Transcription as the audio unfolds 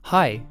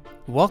Hi,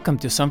 welcome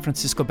to San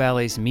Francisco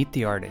Ballet's Meet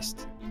the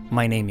Artist.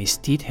 My name is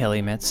Tiit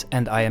Helimetz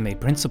and I am a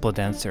principal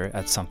dancer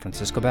at San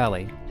Francisco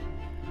Ballet.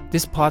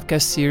 This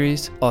podcast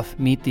series of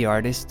Meet the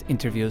Artist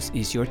interviews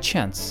is your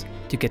chance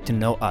to get to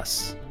know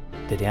us,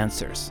 the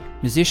dancers,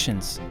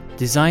 musicians,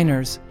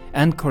 designers,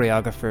 and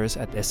choreographers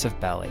at SF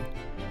Ballet,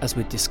 as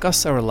we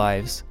discuss our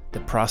lives,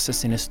 the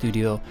process in a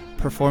studio,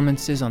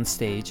 performances on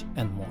stage,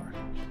 and more.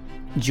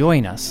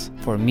 Join us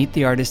for Meet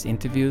the Artist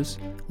interviews,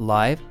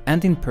 live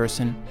and in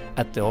person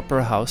at the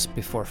Opera House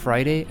before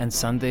Friday and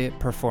Sunday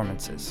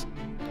performances.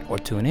 Or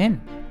tune in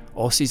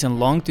all season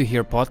long to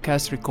hear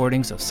podcast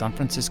recordings of San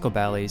Francisco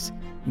Ballet's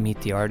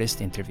Meet the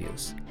Artist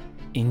interviews.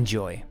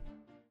 Enjoy.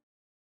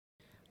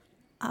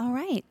 All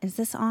right, is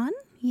this on?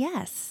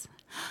 Yes.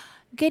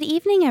 Good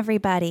evening,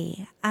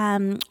 everybody.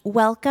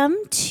 Welcome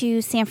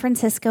to San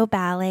Francisco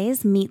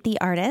Ballet's Meet the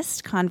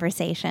Artist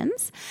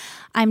Conversations.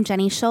 I'm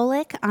Jenny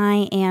Scholich.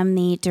 I am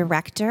the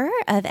Director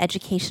of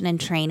Education and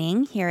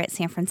Training here at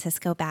San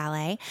Francisco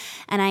Ballet,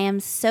 and I am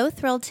so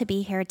thrilled to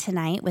be here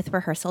tonight with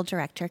Rehearsal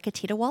Director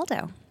Ketita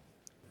Waldo.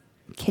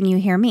 Can you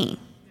hear me?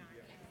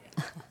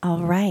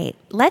 All right,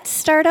 let's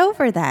start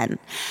over then.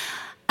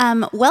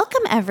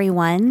 Welcome,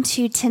 everyone,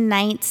 to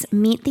tonight's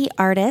Meet the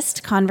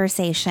Artist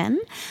conversation.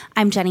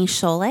 I'm Jenny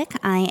Scholich.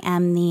 I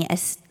am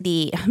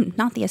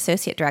not the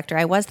Associate Director.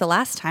 I was the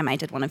last time I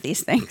did one of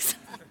these things.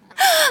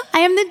 I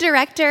am the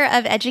Director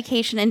of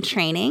Education and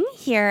Training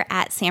here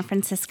at San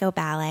Francisco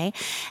Ballet,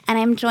 and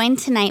I'm joined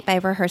tonight by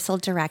Rehearsal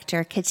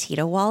Director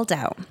Ketita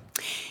Waldo.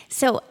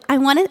 So I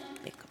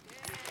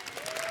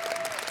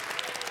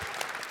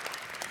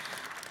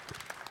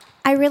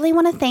really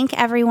want to thank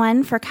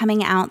everyone for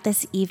coming out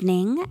this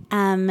evening.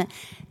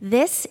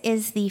 This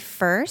is the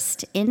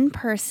first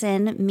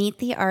in-person Meet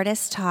the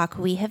Artist talk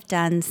we have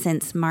done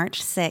since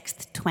March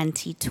 6th,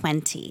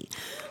 2020.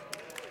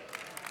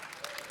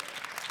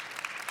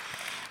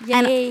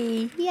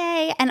 Yay.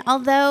 Yay. And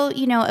although,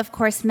 of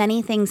course,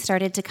 many things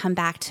started to come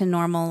back to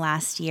normal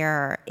last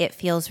year, it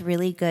feels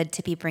really good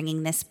to be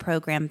bringing this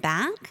program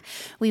back.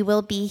 We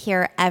will be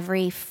here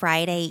every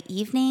Friday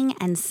evening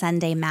and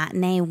Sunday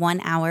matinee, 1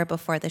 hour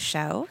before the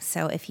show.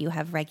 So if you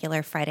have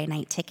regular Friday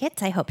night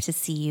tickets, I hope to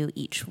see you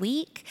each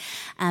week.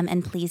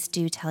 And please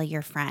do tell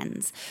your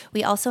friends.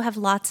 We also have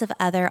lots of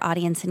other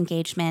audience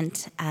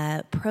engagement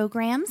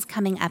programs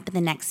coming up in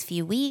the next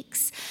few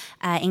weeks,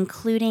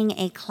 including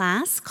a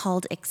class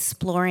called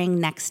Exploring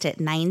Next at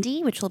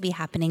 90, which will be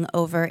happening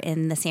over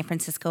in the San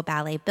Francisco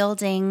Ballet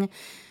building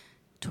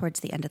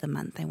towards the end of the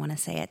month. I want to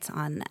say it's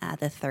on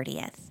the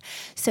 30th.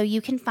 So you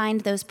can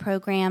find those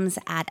programs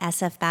at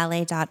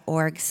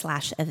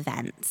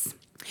sfballet.org/events.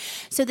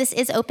 So this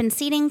is open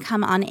seating.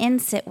 Come on in,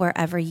 sit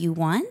wherever you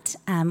want.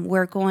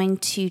 We're going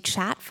to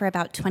chat for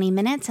about 20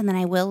 minutes, and then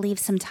I will leave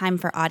some time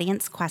for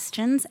audience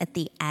questions at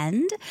the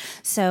end.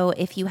 So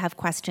if you have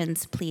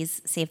questions,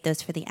 please save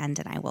those for the end,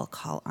 and I will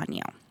call on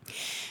you.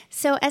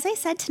 So as I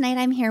said, tonight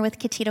I'm here with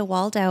Ketita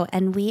Waldo,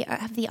 and we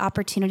have the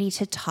opportunity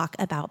to talk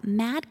about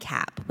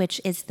Madcap, which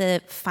is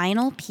the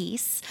final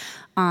piece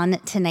on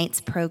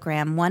tonight's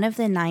program, one of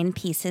the 9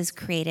 pieces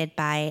created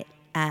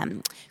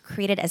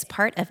as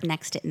part of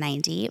Next at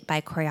 90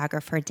 by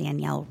choreographer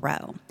Danielle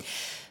Rowe.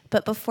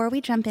 But before we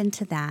jump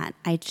into that,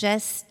 as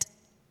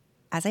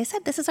I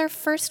said, this is our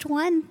first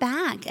one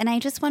back, and I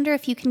just wonder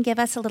if you can give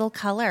us a little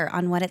color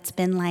on what it's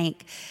been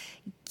like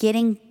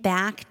getting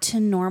back to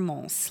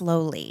normal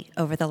slowly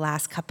over the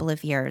last couple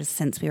of years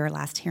since we were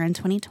last here in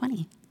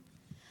 2020.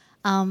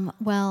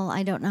 Well,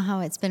 I don't know how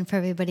it's been for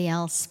everybody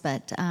else,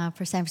 but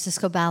for San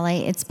Francisco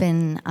Ballet, it's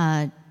been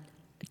a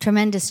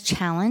tremendous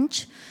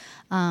challenge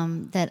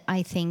that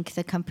I think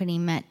the company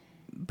met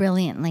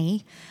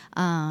brilliantly,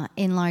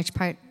 in large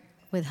part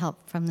with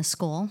help from the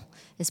school,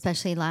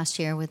 especially last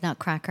year with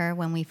Nutcracker,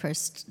 when we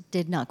first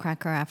did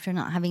Nutcracker after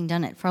not having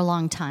done it for a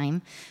long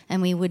time. And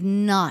we would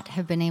not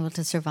have been able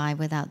to survive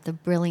without the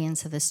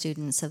brilliance of the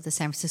students of the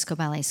San Francisco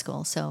Ballet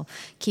School. So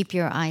keep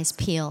your eyes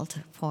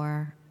peeled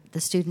for the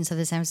students of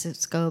the San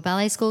Francisco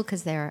Ballet School,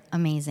 because they're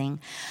amazing.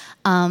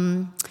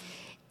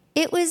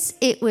 It was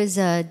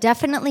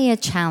definitely a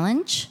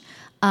challenge,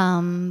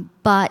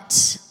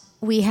 but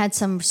we had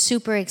some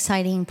super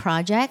exciting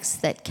projects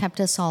that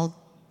kept us all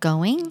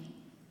going.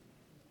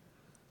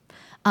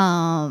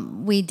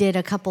 We did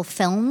a couple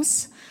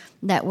films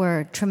that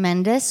were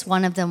tremendous.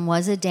 One of them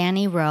was a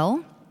Danny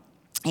Rowe.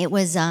 It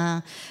was,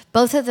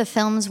 both of the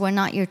films were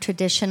not your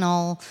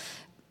traditional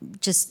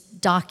just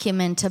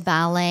document a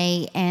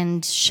ballet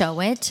and show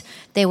it.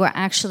 They were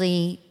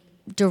actually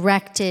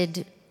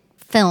directed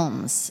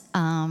films.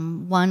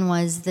 One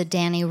was the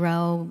Danny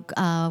Rowe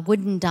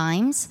Wooden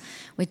Dimes,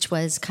 which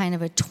was kind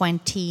of a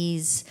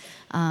 20s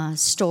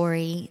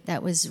story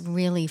that was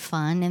really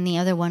fun. And the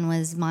other one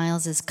was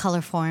Miles's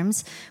Color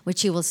Forms,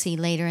 which you will see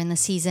later in the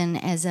season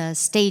as a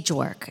stage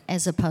work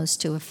as opposed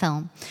to a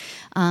film.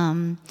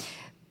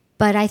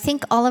 But I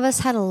think all of us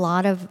had a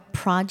lot of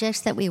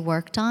projects that we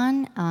worked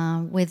on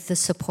with the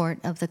support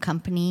of the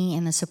company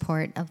and the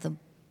support of the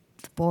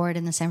board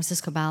in the San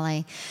Francisco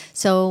Ballet.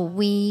 So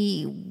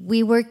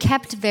we were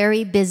kept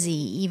very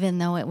busy, even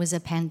though it was a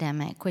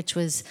pandemic, which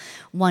was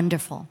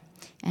wonderful.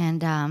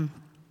 And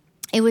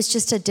it was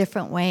just a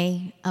different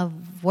way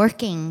of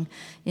working,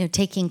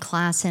 taking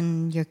class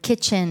in your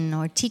kitchen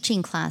or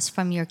teaching class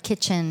from your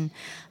kitchen.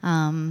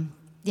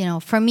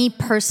 For me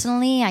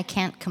personally, I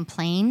can't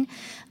complain.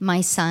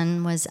 My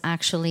son was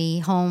actually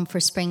home for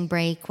spring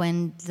break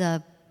when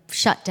the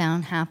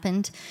shutdown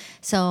happened.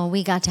 So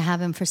we got to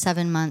have him for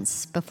 7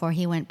 months before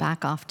he went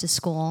back off to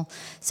school.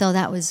 So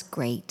that was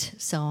great.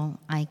 So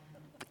I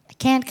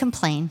can't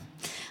complain.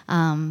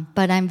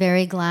 But I'm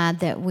very glad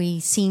that we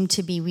seem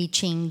to be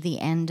reaching the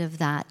end of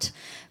that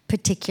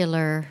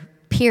particular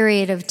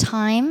period of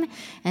time,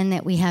 and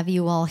that we have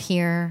you all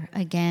here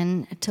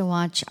again to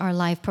watch our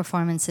live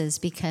performances,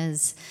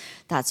 because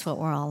that's what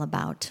we're all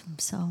about.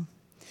 So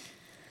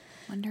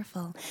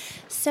wonderful.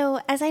 So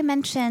as I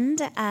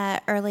mentioned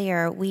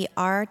earlier, we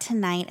are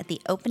tonight at the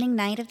opening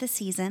night of the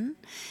season.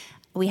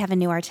 We have a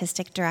new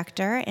artistic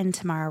director in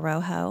Tamara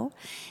Rojo,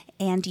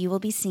 and you will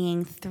be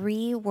seeing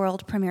 3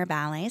 world premiere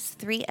ballets,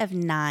 3 of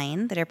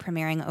 9 that are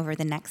premiering over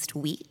the next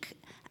week.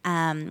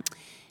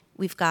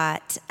 We've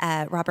got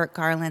Robert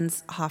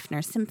Garland's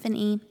Hofner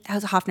Serenade,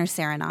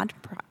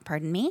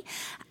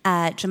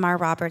 Jamar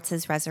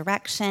Roberts'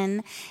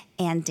 Resurrection,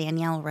 and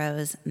Danielle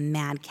Rowe's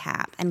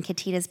Madcap. And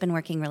Katita's been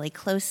working really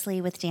closely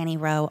with Danny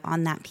Rowe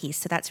on that piece,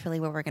 so that's really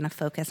where we're going to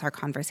focus our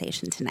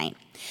conversation tonight.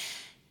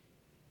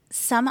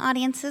 Some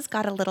audiences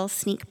got a little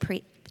sneak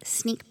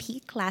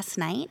peek last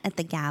night at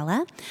the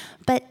gala,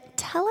 but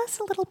tell us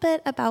a little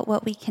bit about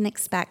what we can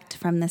expect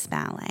from this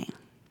ballet.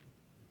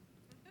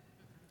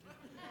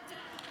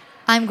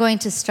 I'm going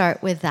to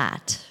start with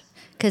that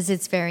because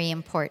it's very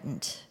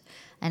important,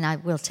 and I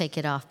will take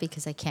it off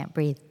because I can't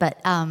breathe.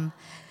 But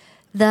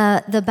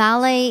the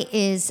ballet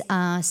is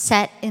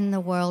set in the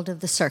world of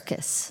the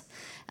circus.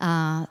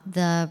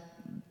 The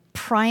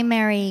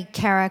primary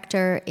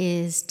character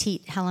is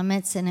Tiet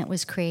Helimitz, and it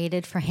was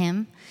created for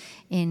him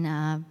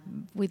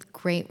with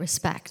great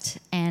respect.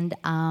 And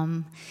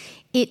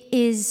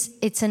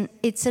it's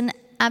an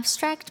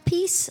abstract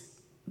piece,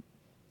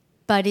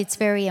 but it's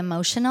very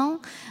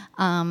emotional.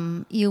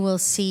 You will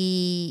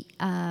see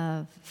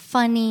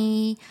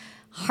funny,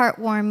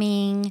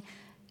 heartwarming,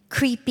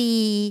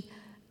 creepy,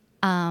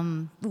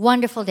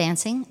 wonderful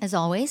dancing, as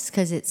always,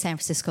 because it's San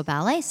Francisco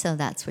Ballet, so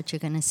that's what you're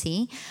going to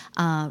see.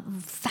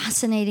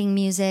 Fascinating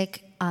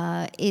music.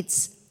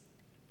 It's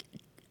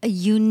a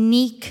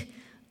unique,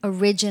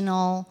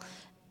 original,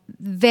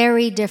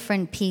 very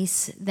different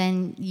piece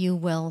than you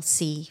will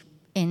see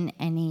in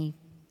any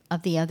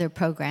of the other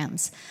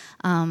programs.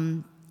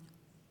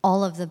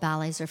 All of the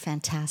ballets are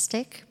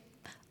fantastic,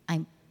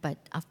 but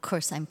of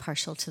course I'm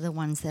partial to the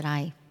ones that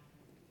I,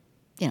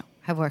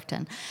 have worked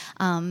on.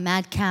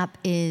 Madcap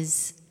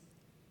is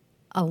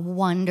a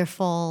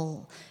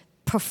wonderful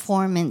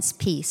performance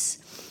piece.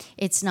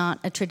 It's not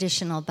a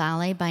traditional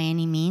ballet by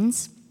any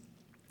means.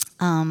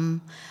 I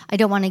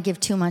don't want to give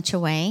too much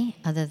away,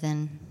 other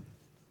than,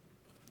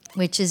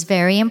 which is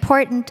very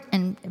important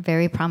and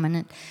very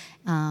prominent.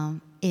 I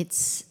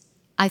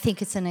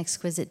think it's an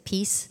exquisite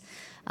piece.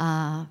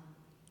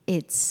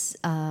 It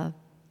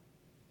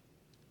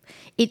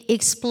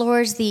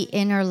explores the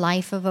inner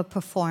life of a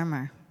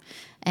performer.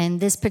 In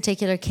this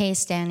particular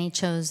case, Danny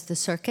chose the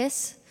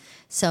circus.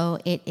 So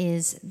it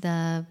is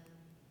the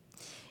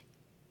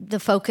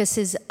focus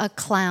is a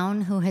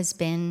clown who has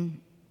been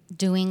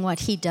doing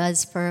what he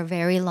does for a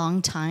very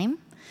long time.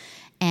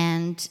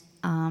 And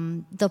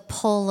the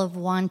pull of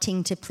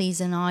wanting to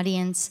please an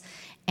audience,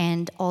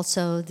 and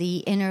also the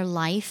inner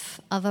life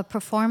of a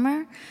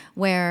performer,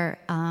 where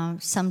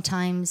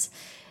sometimes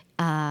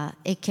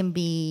it can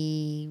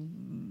be,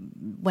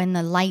 when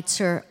the lights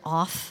are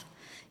off,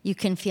 you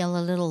can feel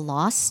a little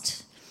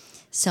lost.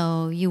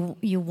 So you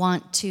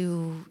want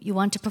to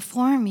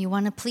perform, you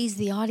want to please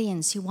the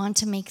audience, you want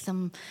to make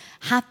them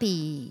happy,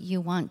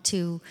 you want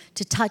to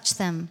touch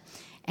them,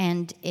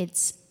 and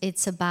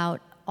it's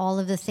about all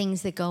of the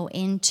things that go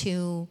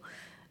into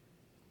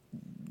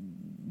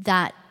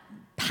that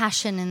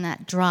passion and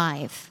that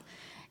drive,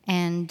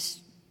 and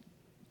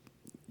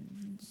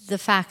the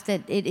fact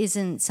that it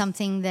isn't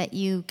something that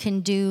you can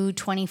do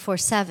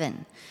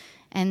 24/7,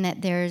 and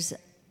that there's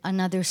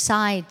another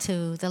side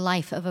to the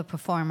life of a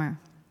performer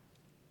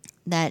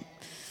that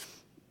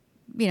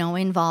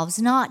involves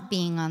not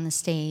being on the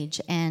stage,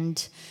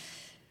 and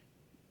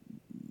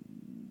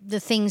the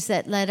things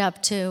that led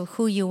up to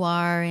who you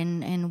are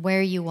and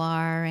where you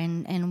are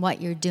and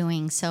what you're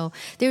doing. So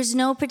there's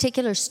no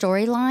particular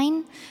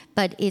storyline,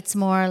 but it's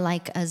more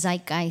like a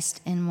zeitgeist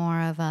and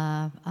more of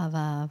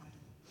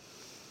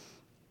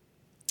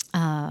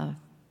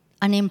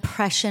an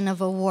impression of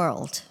a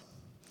world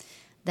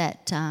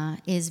that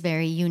is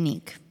very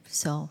unique.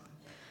 So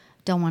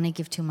don't want to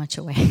give too much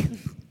away.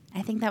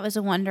 I think that was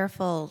a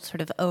wonderful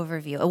sort of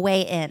overview, a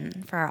way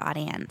in for our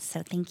audience.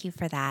 So thank you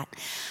for that.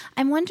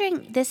 I'm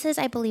wondering, this is,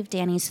 I believe,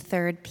 Danny's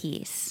third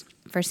piece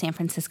for San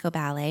Francisco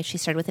Ballet. She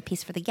started with a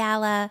piece for the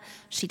gala.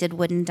 She did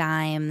Wooden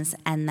Dimes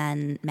and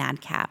then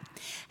Madcap.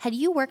 Had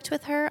you worked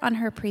with her on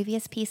her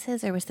previous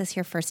pieces, or was this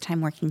your first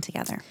time working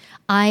together?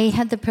 I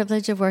had the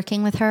privilege of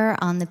working with her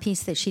on the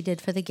piece that she did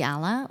for the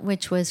gala,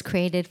 which was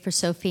created for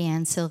Sophie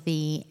Anne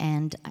Sylvie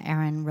and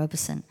Aaron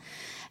Robeson.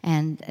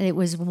 And it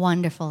was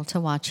wonderful to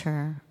watch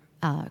her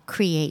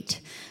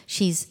create.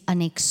 She's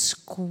an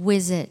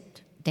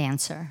exquisite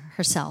dancer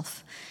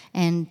herself.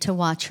 And to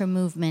watch her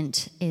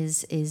movement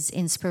is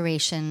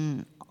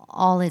inspiration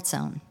all its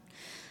own.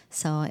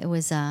 So it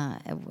was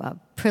a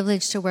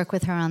privilege to work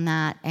with her on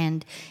that.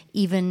 And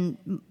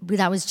even,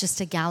 that was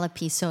just a gala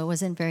piece, so it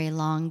wasn't very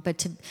long.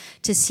 But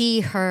to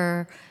see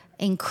her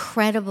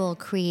incredible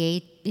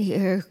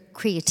her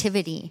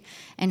creativity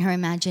and her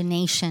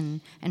imagination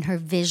and her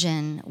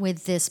vision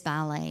with this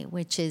ballet,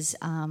 which is,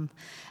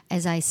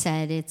 as I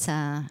said, it's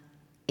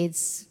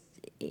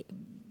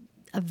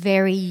a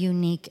very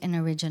unique and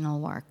original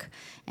work,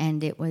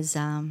 and it was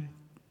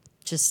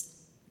just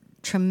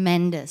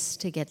tremendous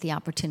to get the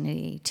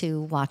opportunity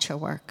to watch her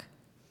work.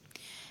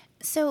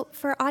 So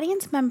for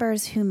audience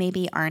members who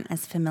maybe aren't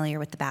as familiar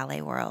with the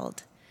ballet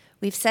world,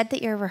 we've said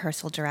that you're a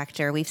rehearsal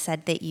director. We've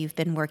said that you've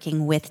been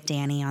working with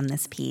Danny on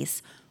this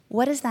piece.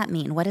 What does that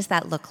mean? What does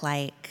that look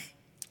like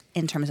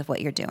in terms of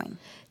what you're doing?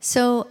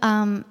 So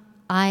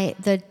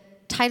the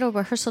title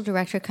rehearsal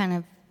director kind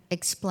of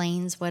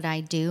explains what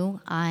I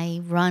do.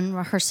 I run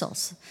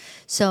rehearsals.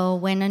 So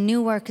when a new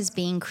work is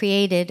being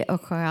created, a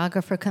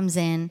choreographer comes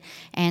in,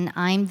 and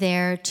I'm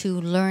there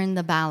to learn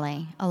the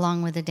ballet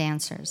along with the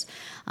dancers.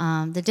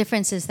 The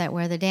difference is that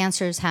where the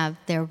dancers have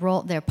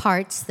their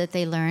parts that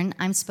they learn,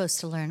 I'm supposed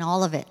to learn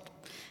all of it,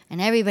 and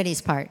everybody's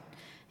part,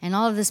 and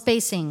all of the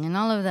spacing, and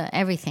all of the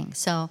everything.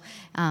 So,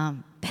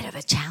 bit of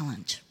a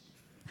challenge.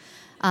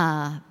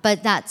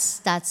 But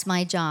that's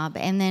my job.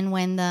 And then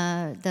when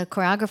the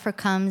choreographer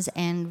comes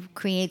and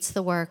creates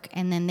the work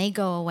and then they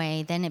go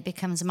away, then it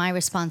becomes my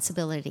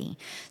responsibility.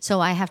 So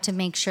I have to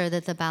make sure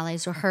that the ballet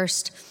is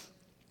rehearsed.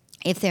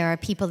 If there are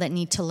people that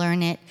need to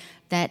learn it,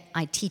 that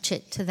I teach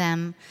it to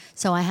them.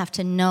 So I have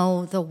to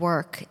know the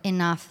work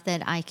enough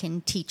that I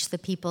can teach the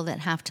people that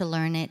have to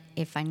learn it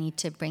if I need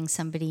to bring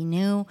somebody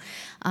new.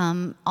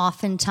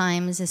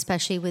 Oftentimes,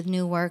 especially with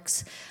new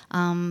works,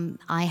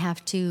 I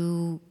have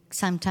to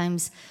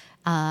sometimes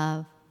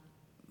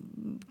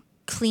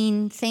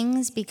clean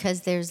things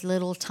because there's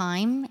little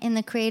time in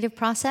the creative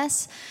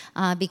process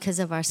because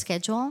of our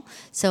schedule.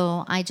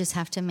 So I just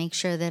have to make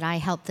sure that I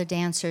help the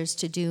dancers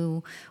to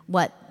do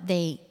what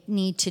they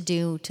need to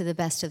do to the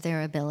best of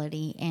their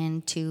ability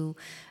and to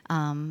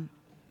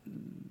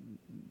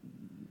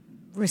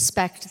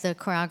respect the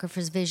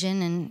choreographer's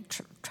vision and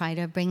try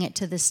to bring it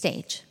to the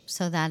stage.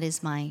 So that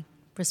is my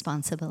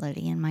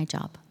responsibility and my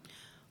job.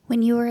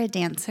 When you were a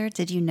dancer,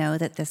 did you know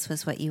that this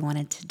was what you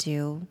wanted to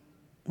do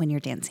when your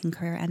dancing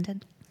career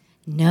ended?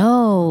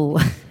 No.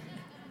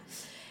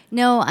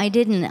 No, I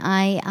didn't.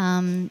 I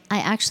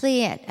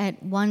actually,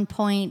 at one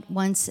point,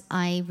 once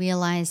I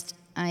realized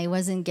I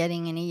wasn't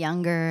getting any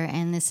younger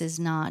and this is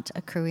not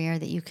a career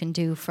that you can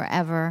do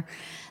forever,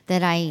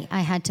 that I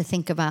had to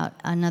think about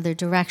another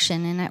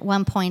direction. And at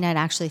one point, I'd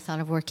actually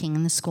thought of working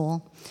in the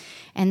school.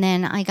 And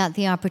then I got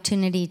the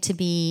opportunity to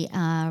be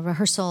a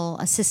rehearsal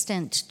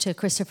assistant to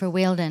Christopher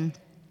Wheeldon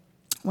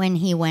when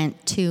he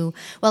went to,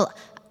 well,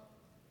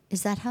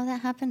 is that how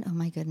that happened? Oh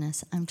my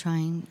goodness, I'm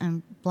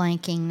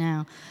blanking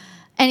now.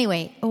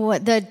 Anyway,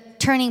 the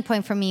turning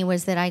point for me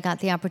was that I got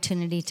the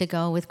opportunity to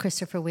go with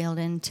Christopher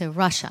Wheeldon to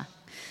Russia,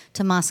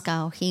 to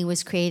Moscow. He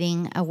was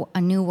creating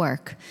a new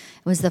work.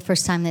 It was the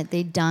first time that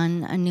they'd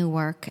done a new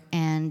work,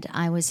 and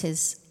I was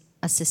his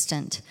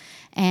assistant.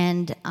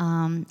 And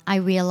I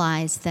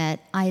realized that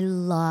I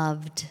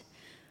loved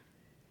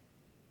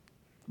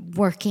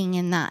working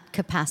in that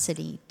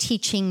capacity,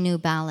 teaching new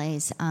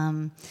ballets.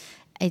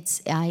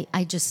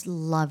 I just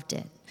loved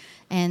it.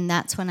 And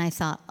that's when I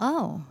thought,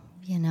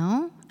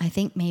 I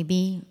think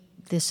maybe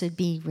this would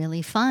be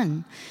really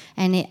fun.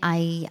 And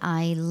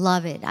I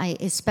love it,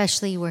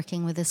 especially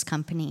working with this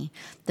company.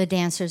 The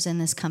dancers in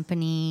this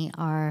company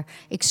are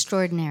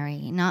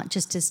extraordinary, not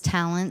just as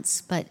talents,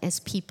 but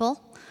as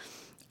people.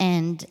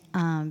 And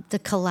the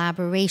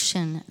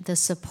collaboration, the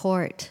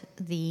support,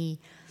 the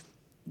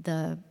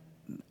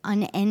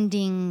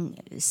unending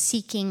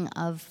seeking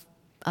of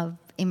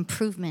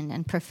improvement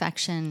and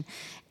perfection,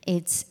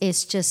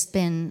 it's just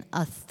been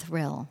a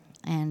thrill.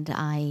 And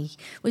I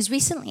was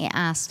recently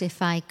asked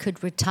if I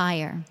could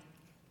retire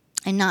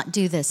and not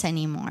do this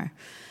anymore.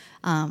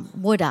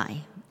 Would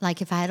I?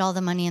 Like if I had all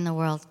the money in the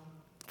world,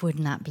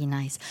 wouldn't that be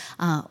nice?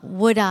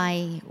 Would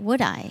I?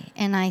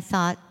 And I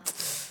thought,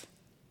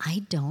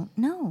 I don't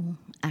know,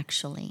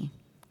 actually,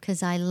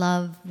 because I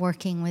love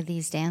working with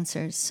these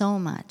dancers so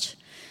much.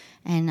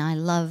 And I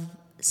love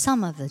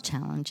some of the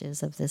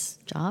challenges of this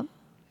job.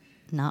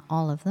 Not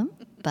all of them,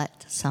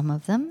 but some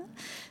of them.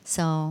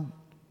 So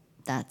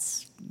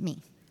that's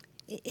me.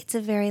 It's a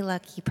very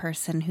lucky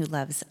person who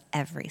loves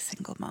every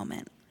single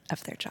moment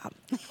of their job.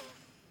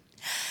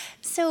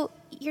 So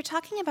you're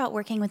talking about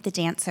working with the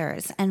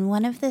dancers, and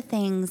one of the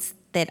things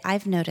that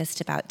I've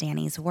noticed about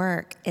Dani's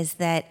work is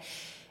that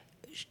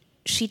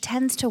she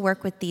tends to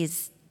work with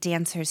these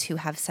dancers who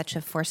have such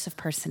a force of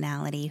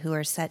personality, who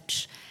are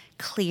such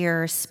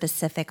clear,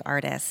 specific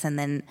artists, and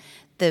then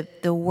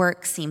the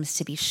work seems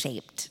to be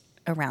shaped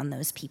around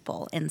those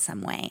people in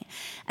some way.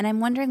 And I'm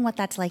wondering what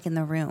that's like in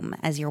the room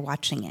as you're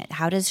watching it.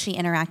 How does she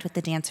interact with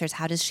the dancers?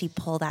 How does she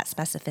pull that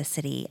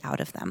specificity out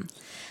of them?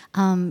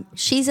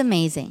 She's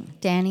amazing.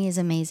 Dani is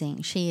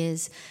amazing. She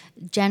is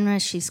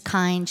generous, she's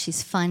kind,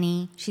 she's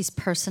funny, she's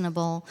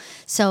personable.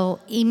 So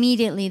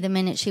immediately, the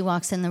minute she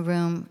walks in the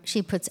room,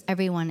 she puts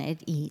everyone at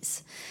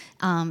ease.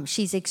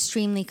 She's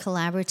extremely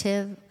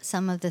collaborative. A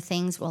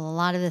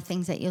lot of the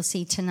things that you'll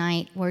see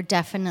tonight were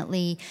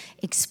definitely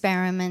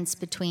experiments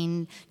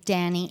between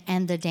Dani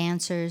and the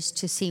dancers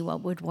to see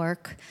what would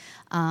work.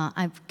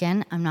 I'm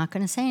not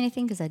going to say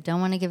anything because I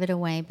don't want to give it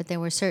away, but there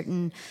were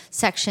certain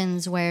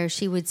sections where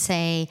she would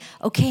say,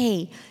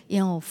 okay,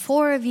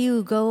 4 of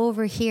you go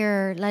over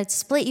here, let's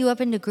split you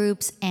up into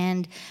groups,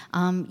 and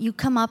you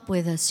come up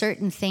with a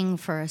certain thing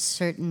for a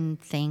certain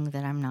thing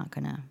that I'm not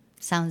going to.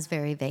 Sounds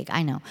very vague,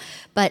 I know.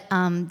 But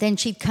then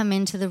she'd come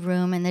into the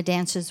room and the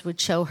dancers would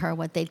show her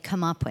what they'd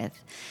come up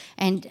with.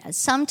 And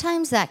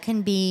sometimes that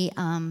can be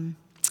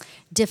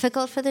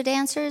difficult for the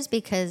dancers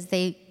because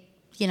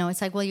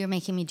it's like, well, you're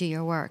making me do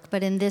your work.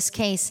 But in this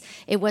case,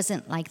 it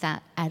wasn't like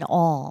that at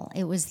all.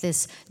 It was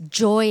this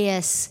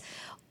joyous,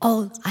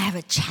 I have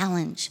a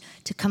challenge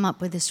to come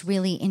up with this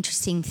really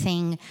interesting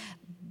thing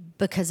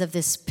because of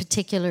this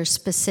particular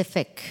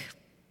specific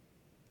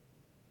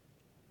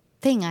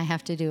thing I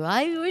have to do.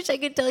 I wish I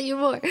could tell you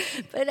more,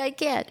 but I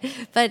can't.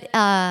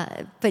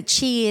 But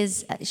she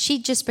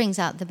just brings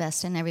out the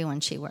best in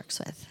everyone she works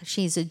with.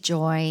 She's a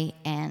joy,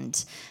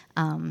 and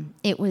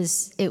it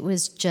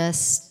was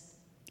just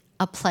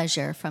a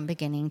pleasure from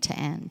beginning to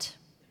end.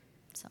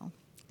 So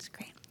it's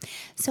great.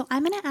 So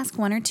I'm going to ask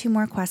 1 or 2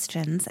 more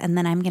questions, and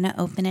then I'm going to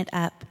open it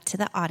up to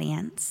the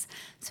audience.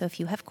 So if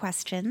you have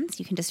questions,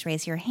 you can just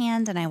raise your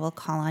hand, and I will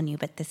call on you.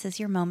 But this is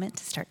your moment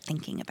to start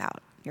thinking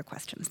about your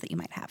questions that you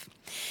might have.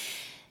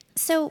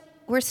 So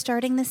we're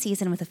starting the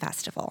season with a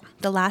festival.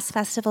 The last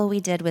festival we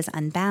did was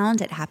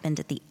Unbound. It happened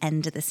at the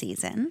end of the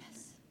season.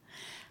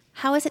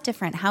 How is it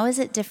different? How is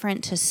it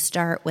different to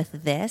start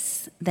with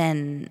this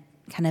than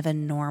kind of a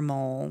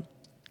normal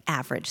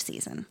average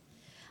season?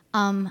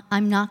 I'm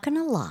not going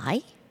to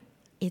lie.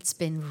 It's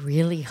been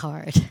really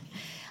hard.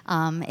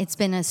 It's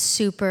been a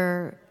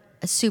super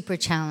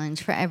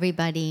challenge for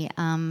everybody.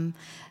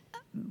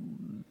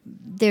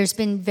 There's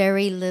been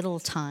very little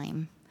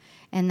time,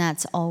 and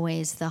that's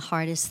always the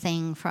hardest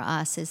thing for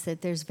us, is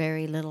that there's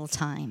very little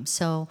time.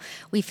 So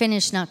we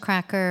finished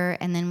Nutcracker,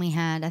 and then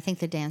I think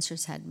the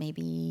dancers had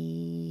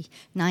maybe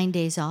 9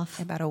 days off.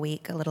 About a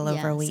week, a little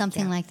over a week.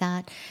 Something like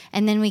that.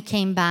 And then we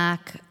came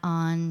back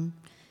on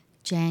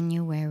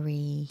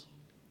January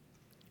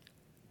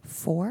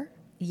 4?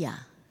 Yeah,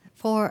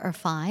 4 or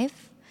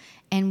 5.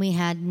 And we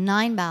had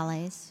 9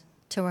 ballets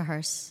to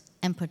rehearse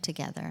and put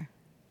together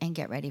and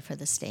get ready for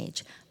the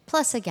stage,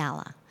 plus a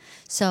gala.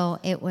 So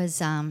it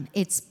was.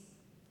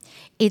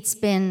 It's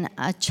been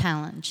a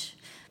challenge,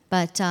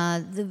 but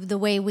the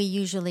way we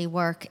usually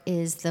work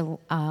is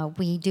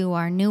we do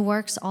our new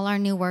works. All our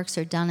new works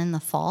are done in the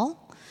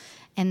fall,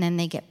 and then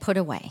they get put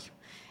away,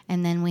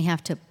 and then we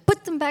have to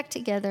put them back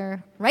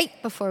together right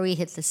before we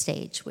hit the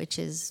stage, which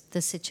is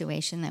the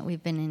situation that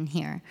we've been in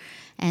here.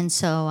 And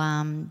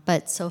so,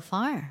 but so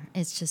far,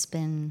 it's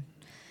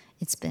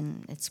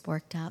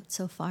worked out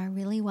so far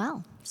really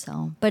well.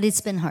 So, but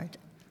it's been hard.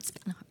 It's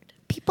been hard.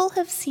 People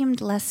have seemed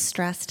less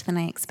stressed than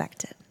I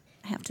expected.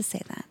 I have to say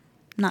that.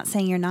 I'm not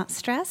saying you're not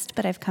stressed,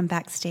 but I've come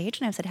backstage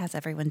and I've said, how's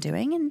everyone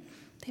doing? And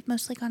they've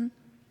mostly gone,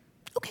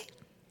 okay.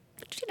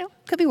 Which,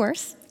 could be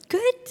worse.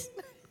 Good.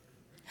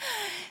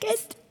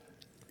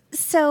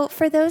 So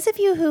for those of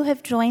you who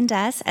have joined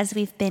us as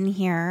we've been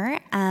here,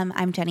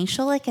 I'm Jenny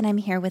Schulich, and I'm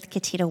here with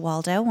Katita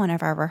Waldo, one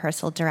of our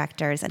rehearsal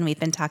directors, and we've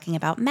been talking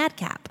about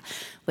Madcap,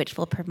 which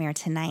will premiere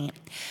tonight.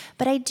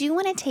 But I do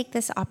want to take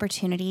this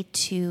opportunity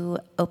to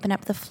open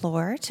up the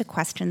floor to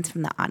questions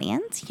from the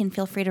audience. You can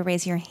feel free to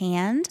raise your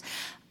hand.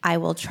 I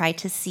will try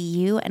to see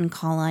you and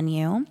call on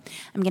you.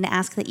 I'm going to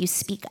ask that you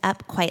speak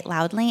up quite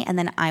loudly, and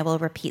then I will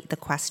repeat the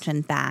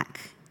question back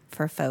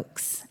for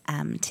folks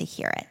to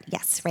hear it.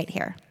 Yes, right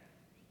here.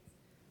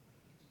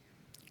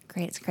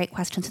 Great, it's a great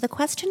question. So the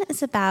question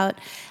is about,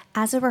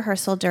 as a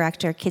rehearsal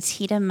director,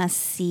 Katita must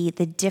see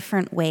the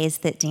different ways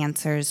that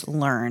dancers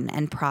learn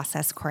and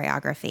process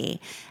choreography.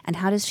 And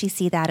how does she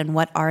see that, and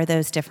what are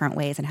those different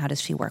ways, and how does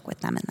she work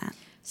with them in that?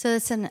 So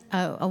it's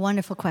a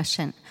wonderful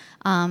question.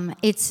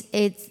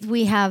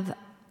 We have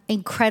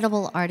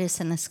incredible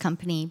artists in this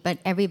company, but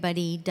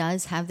everybody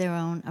does have their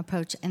own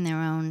approach and their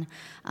own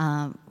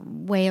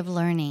way of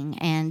learning.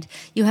 And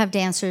you have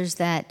dancers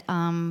that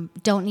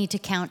don't need to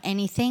count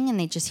anything, and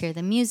they just hear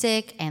the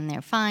music and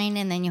they're fine.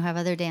 And then you have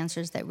other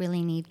dancers that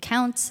really need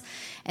counts.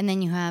 And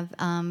then you have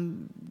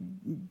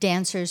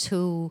dancers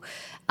who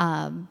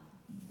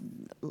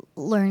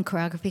learn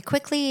choreography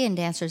quickly and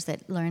dancers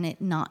that learn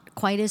it not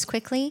quite as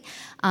quickly.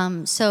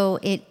 So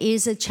it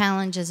is a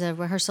challenge as a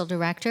rehearsal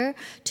director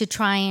to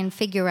try and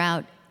figure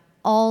out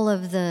all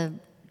of a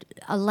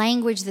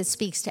language that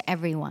speaks to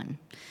everyone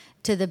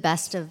to the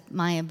best of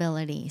my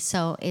ability.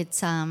 So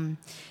it's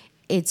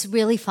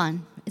really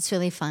fun. It's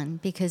really fun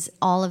because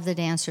all of the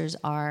dancers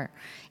are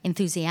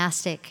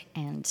enthusiastic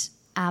and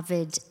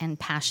avid and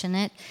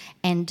passionate,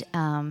 and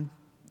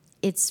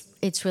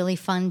it's really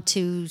fun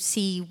to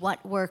see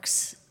what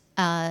works.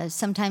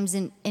 Sometimes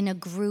in a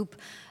group,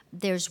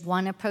 there's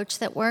one approach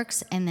that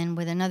works, and then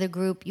with another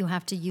group, you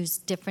have to use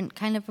different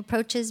kind of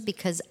approaches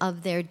because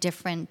of their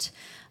different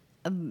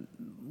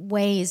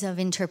ways of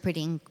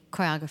interpreting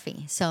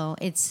choreography. So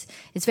it's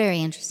very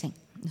interesting.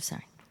 I'm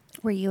sorry.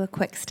 Were you a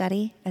quick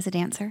study as a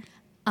dancer?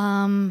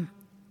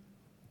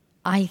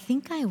 I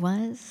think I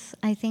was.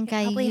 I think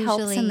I probably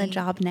usually helps in the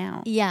job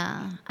now.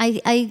 Yeah,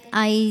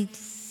 I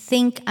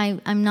think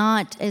I'm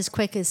not as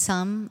quick as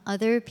some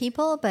other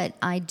people, but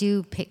I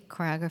do pick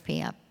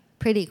choreography up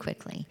pretty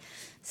quickly.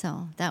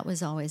 So that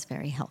was always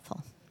very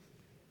helpful.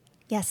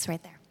 Yes,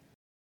 right there.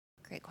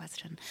 Great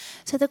question.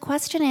 So the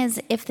question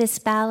is, if this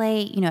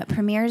ballet, it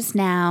premieres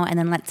now, and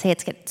then let's say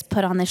it gets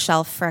put on the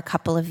shelf for a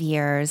couple of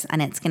years, and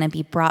it's going to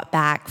be brought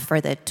back for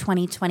the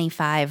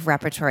 2025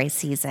 repertory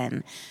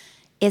season,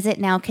 is it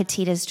now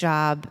Ketita's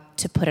job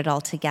to put it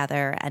all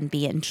together and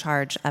be in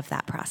charge of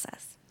that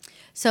process?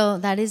 So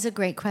that is a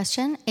great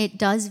question. It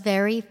does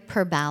vary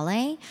per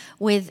ballet.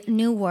 With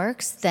new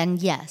works, then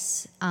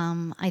yes.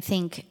 I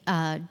think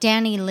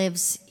Danny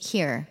lives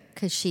here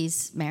because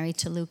she's married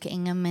to Luke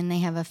Ingham and they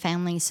have a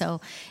family,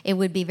 so it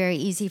would be very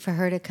easy for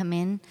her to come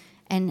in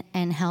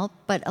and help,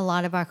 but a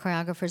lot of our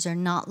choreographers are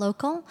not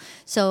local.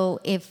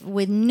 So if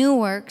with new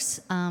works,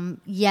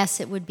 yes,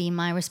 it would be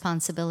my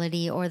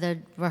responsibility or the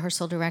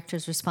rehearsal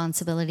director's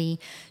responsibility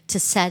to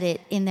set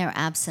it in their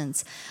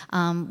absence.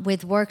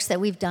 With works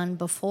that we've done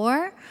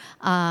before,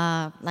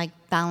 like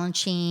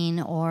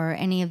Balanchine or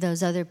any of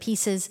those other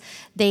pieces,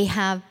 they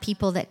have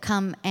people that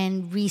come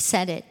and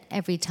reset it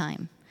every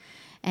time.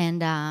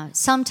 And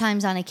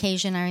sometimes on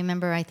occasion, I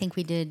remember, I think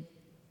we did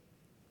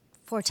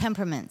Four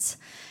Temperaments,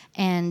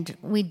 and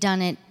we'd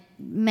done it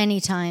many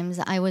times.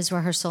 I was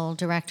rehearsal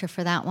director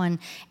for that one,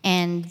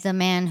 and the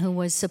man who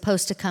was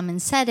supposed to come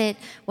and set it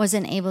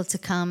wasn't able to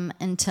come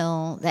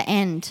until the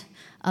end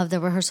of the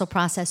rehearsal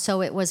process,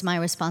 so it was my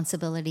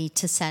responsibility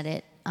to set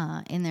it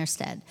in their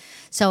stead.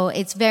 So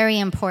it's very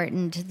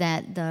important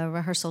that the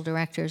rehearsal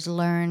directors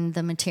learn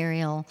the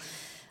material,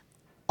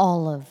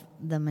 all of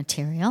the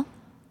material,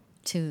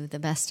 to the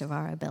best of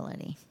our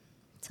ability.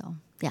 So,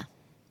 yeah.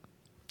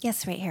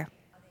 Yes, right here.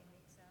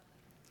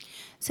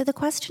 So the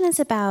question is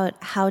about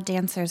how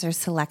dancers are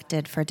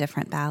selected for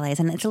different ballets,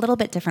 and it's a little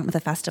bit different with the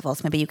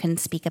festivals. Maybe you can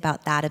speak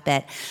about that a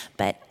bit,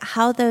 but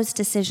how those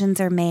decisions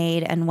are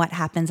made and what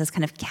happens as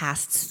kind of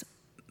casts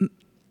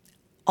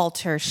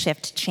alter,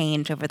 shift,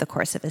 change over the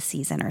course of a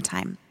season or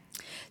time.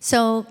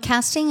 So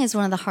casting is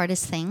one of the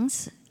hardest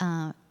things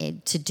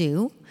to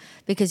do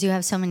because you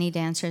have so many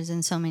dancers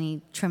and so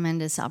many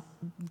tremendous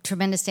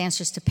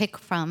dancers to pick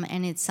from,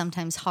 and it's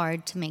sometimes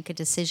hard to make a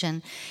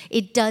decision.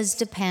 It does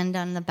depend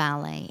on the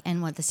ballet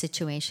and what the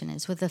situation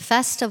is. With the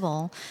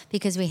festival,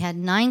 because we had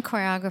 9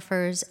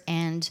 choreographers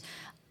and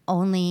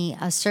only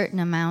a certain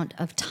amount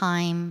of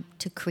time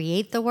to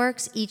create the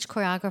works, each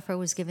choreographer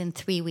was given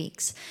 3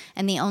 weeks.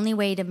 And the only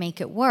way to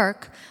make it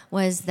work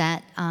was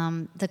that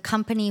the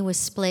company was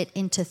split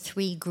into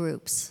 3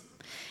 groups.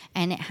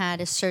 And it had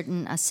a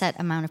set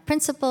amount of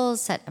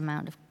principals, set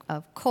amount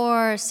of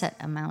core, set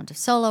amount of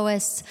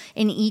soloists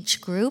in each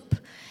group.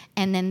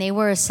 And then they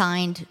were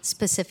assigned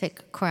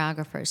specific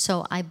choreographers.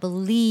 So I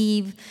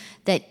believe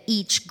that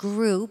each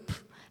group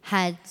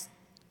had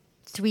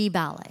 3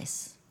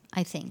 ballets,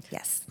 I think.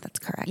 Yes, that's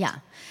correct. Yeah.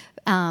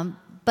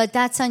 But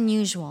that's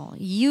unusual.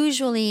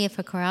 Usually if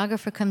a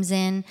choreographer comes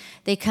in,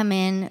 they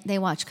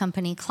watch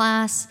company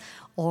class,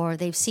 or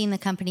they've seen the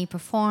company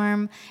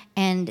perform,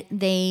 and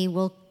they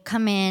will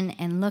come in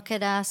and look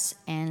at us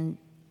and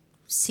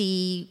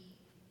see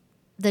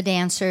the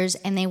dancers,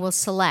 and they will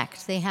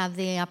select. They have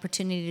the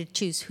opportunity to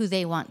choose who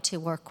they want to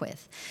work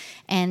with.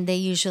 And they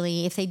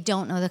usually, if they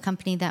don't know the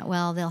company that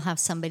well, they'll have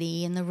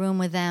somebody in the room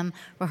with them,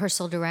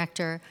 rehearsal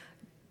director,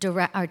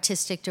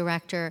 artistic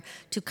director,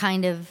 to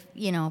kind of,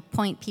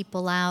 point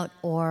people out,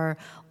 or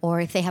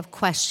if they have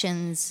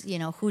questions,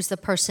 who's the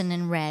person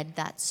in red,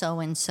 that's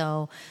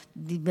so-and-so,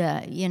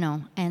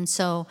 And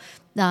so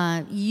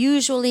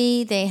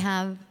usually they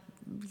have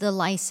the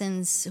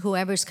license,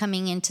 whoever's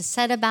coming in to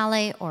set a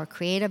ballet or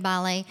create a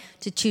ballet,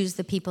 to choose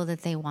the people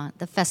that they want.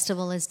 The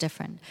festival is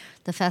different.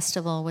 The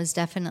festival was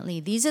definitely,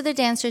 these are the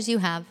dancers you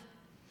have,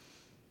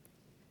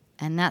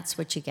 and that's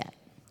what you get.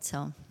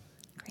 So,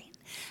 great.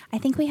 I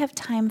think we have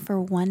time for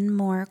one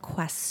more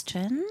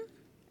question.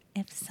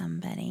 If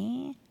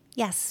somebody,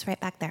 yes, right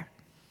back there.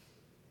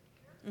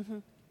 Mm-hmm.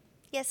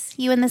 Yes,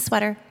 you in the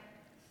sweater.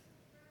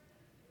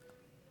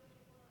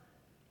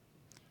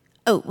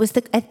 Oh,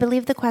 I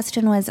believe the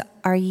question was,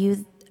 are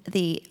you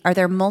are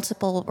there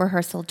multiple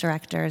rehearsal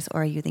directors,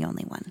 or are you the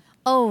only one?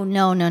 Oh,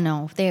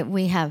 no.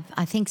 We have,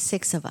 I think,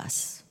 6 of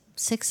us.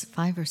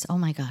 5 or so. Oh,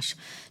 my gosh.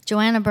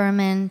 Joanna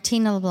Berman,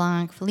 Tina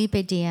LeBlanc,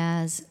 Felipe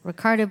Diaz,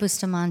 Ricardo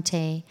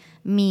Bustamante,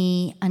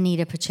 me,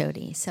 Anita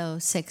Pacioti. So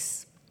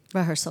 6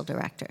 rehearsal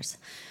directors.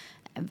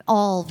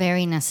 All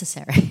very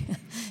necessary.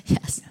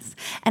 Yes.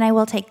 And I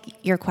will take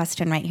your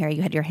question right here.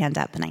 You had your hand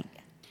up,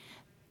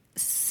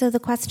 So the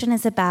question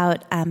is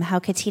about how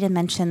Ketita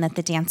mentioned that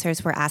the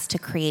dancers were asked to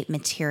create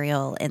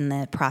material in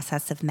the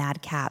process of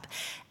Madcap,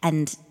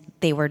 and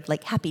they were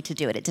like happy to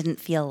do it. It didn't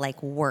feel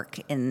like work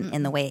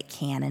in the way it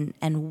can.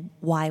 And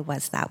why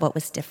was that? What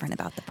was different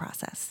about the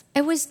process?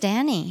 It was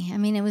Danny. I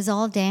mean, it was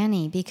all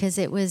Danny, because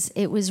it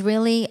was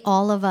really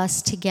all of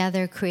us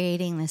together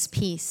creating this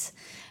piece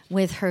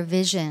with her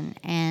vision,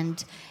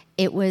 and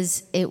it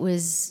was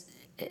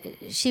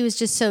she was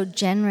just so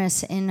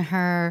generous in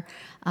her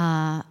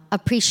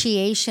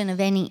appreciation of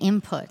any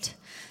input.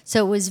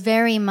 So it was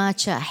very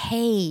much a,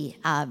 hey,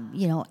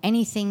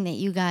 anything that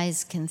you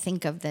guys can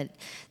think of that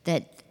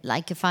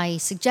like if I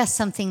suggest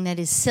something that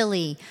is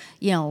silly,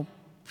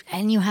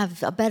 and you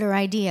have a better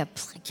idea,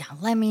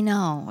 let me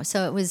know.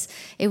 So it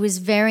was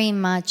very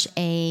much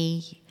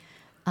a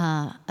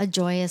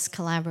joyous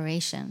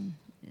collaboration,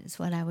 is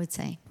what I would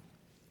say.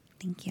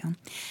 Thank you.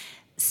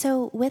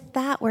 So with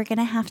that, we're going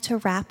to have to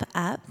wrap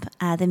up.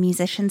 The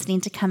musicians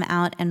need to come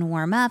out and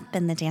warm up,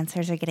 and the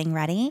dancers are getting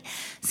ready.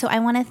 So I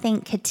want to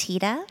thank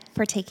Ketita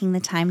for taking the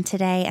time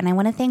today, and I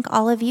want to thank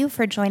all of you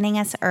for joining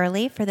us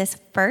early for this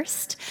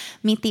first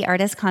Meet the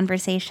Artist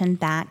conversation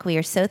back. We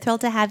are so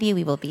thrilled to have you.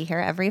 We will be here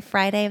every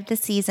Friday of the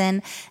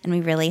season, and we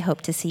really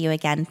hope to see you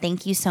again.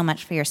 Thank you so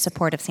much for your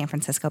support of San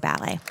Francisco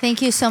Ballet.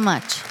 Thank you so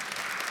much.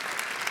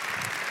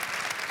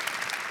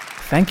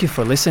 Thank you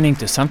for listening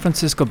to San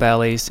Francisco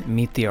Ballet's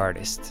Meet the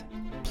Artist.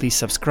 Please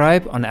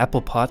subscribe on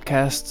Apple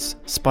Podcasts,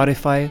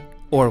 Spotify,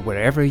 or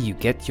wherever you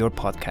get your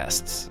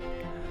podcasts.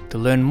 To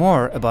learn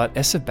more about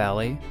SF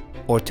Ballet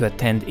or to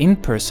attend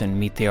in-person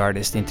Meet the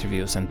Artist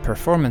interviews and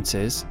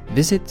performances,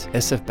 visit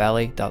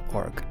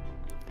sfballet.org.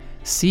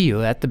 See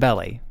you at the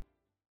ballet.